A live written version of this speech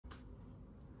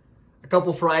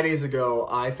couple Fridays ago,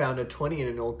 I found a 20 in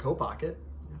an old coat pocket.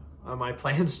 My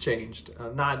plans changed.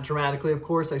 Not dramatically, of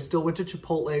course. I still went to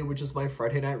Chipotle, which is my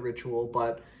Friday night ritual,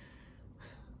 but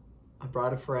I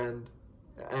brought a friend.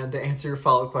 And to answer your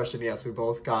follow-up question, yes, we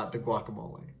both got the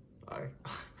guacamole.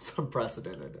 It's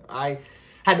unprecedented. I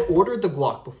had ordered the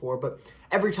guac before, but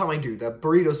every time I do, that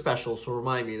burrito specials will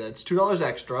remind me that it's $2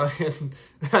 extra, and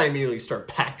I immediately start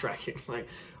backtracking. Like,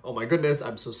 oh my goodness,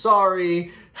 I'm so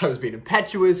sorry. I was being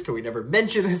impetuous. Can we never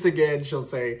mention this again? She'll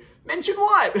say, mention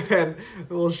what? And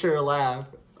we'll share a laugh.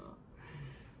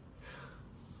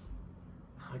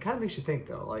 It kind of makes you think,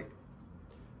 though, like,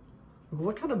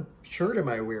 what kind of shirt am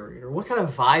I wearing? Or what kind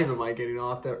of vibe am I getting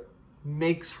off that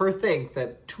makes her think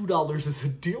that $2 is a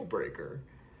deal breaker?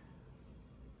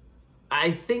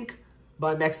 I think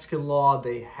by Mexican law,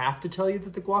 they have to tell you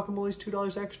that the guacamole is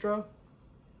 $2 extra.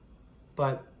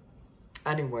 But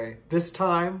anyway, this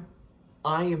time,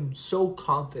 I am so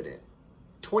confident,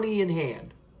 20 in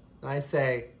hand, and I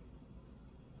say,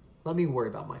 let me worry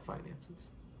about my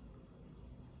finances.